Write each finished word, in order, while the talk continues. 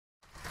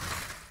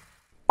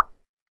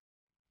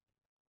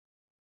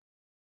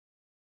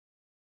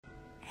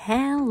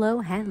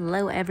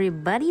Hello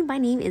everybody, my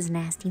name is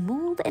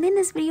nastymold, and in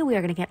this video we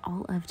are going to get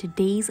all of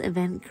today's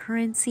event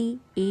currency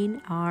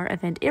in our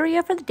event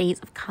area for the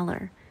Days of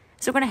Color.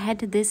 So we're going to head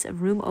to this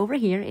room over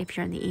here if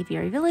you're in the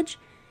aviary village.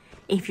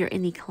 If you're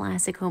in the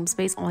classic home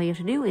space, all you have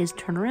to do is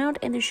turn around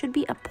and there should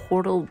be a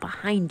portal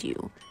behind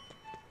you.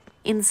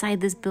 Inside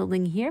this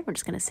building here, we're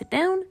just going to sit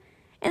down,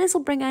 and this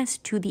will bring us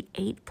to the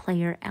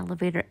 8-player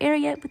elevator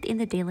area within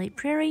the Daylight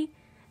Prairie.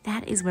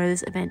 That is where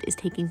this event is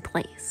taking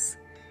place.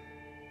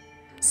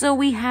 So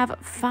we have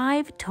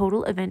 5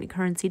 total event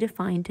currency to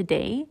find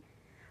today.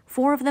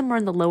 4 of them are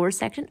in the lower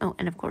section. Oh,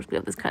 and of course we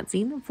have this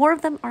cutscene. 4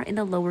 of them are in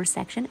the lower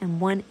section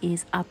and 1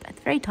 is up at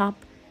the very top.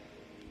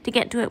 To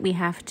get to it, we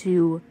have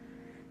to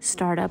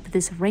start up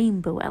this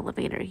rainbow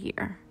elevator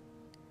here.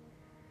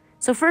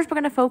 So first we're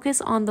going to focus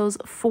on those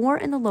 4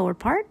 in the lower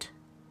part.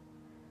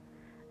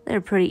 They're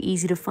pretty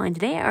easy to find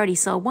today. I already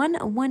saw one.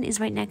 One is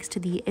right next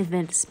to the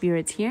event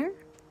spirits here.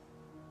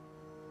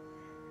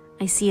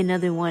 I see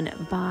another one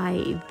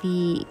by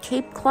the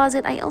cape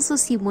closet. I also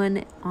see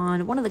one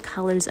on one of the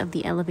colors of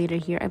the elevator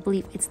here. I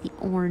believe it's the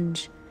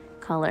orange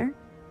color.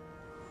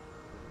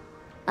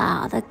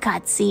 Ah, the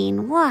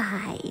cutscene.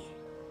 Why?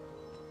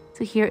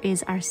 So here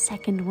is our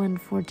second one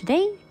for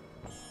today.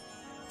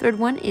 Third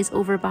one is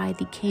over by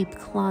the cape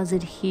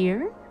closet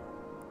here.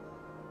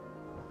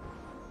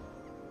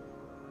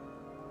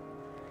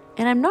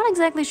 And I'm not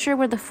exactly sure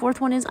where the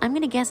fourth one is. I'm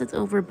going to guess it's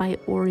over by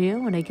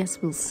Oreo, and I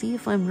guess we'll see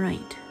if I'm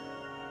right.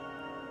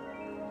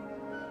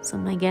 So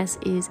my guess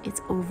is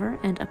it's over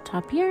and up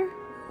top here.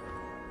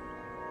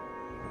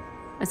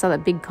 I saw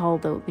that big call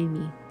though, it made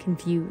me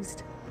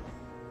confused.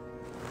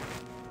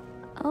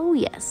 Oh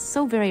yes,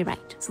 so very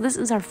right. So this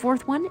is our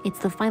fourth one. It's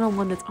the final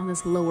one that's on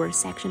this lower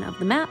section of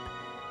the map.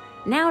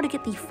 Now to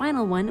get the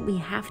final one, we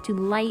have to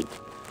light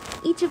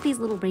each of these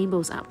little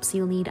rainbows up. So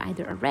you'll need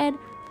either a red,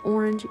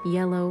 orange,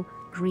 yellow,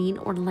 green,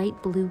 or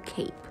light blue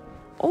cape.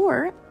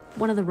 Or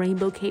one of the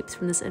rainbow capes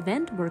from this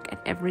event work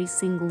at every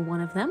single one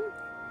of them.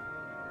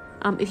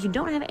 If you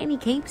don't have any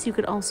capes, you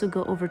could also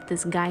go over to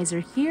this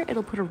geyser here.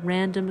 It'll put a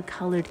random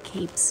colored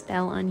cape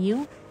spell on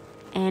you.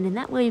 And in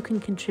that way you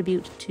can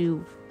contribute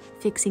to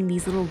fixing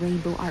these little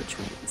rainbow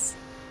archways.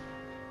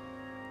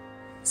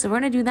 So we're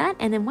going to do that,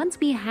 and then once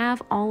we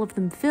have all of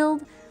them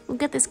filled, we'll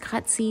get this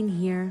cutscene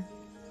here.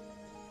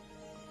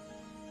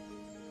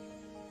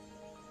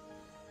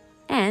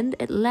 And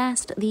at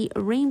last, the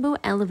rainbow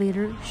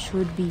elevator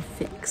should be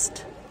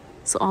fixed.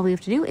 So all we have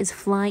to do is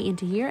fly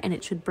into here, and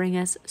it should bring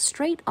us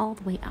straight all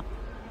the way up.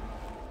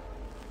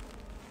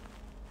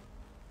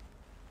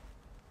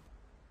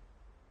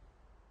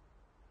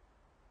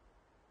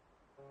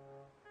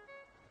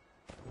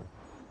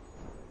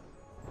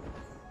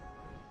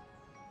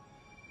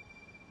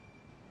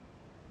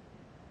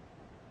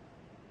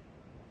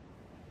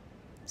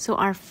 So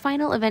our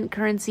final event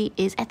currency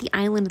is at the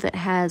island that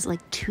has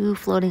like 2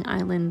 floating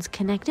islands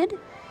connected.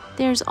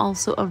 There's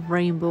also a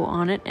rainbow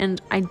on it,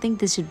 and I think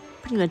this should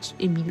pretty much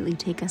immediately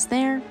take us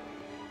there.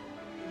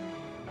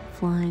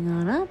 Flying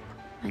on up,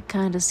 I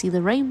kind of see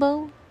the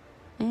rainbow,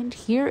 and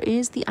here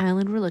is the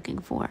island we're looking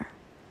for.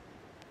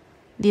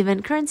 The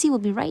event currency will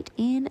be right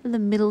in the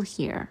middle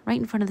here, right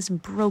in front of this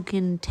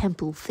broken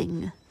temple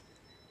thing.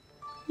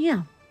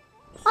 Yeah.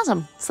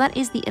 Awesome. So that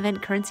is the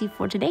event currency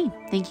for today.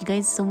 Thank you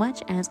guys so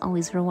much, as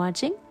always, for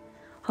watching.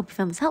 Hope you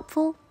found this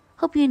helpful.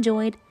 Hope you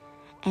enjoyed.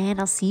 And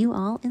I'll see you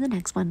all in the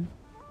next one.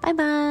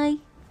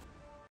 Bye-bye.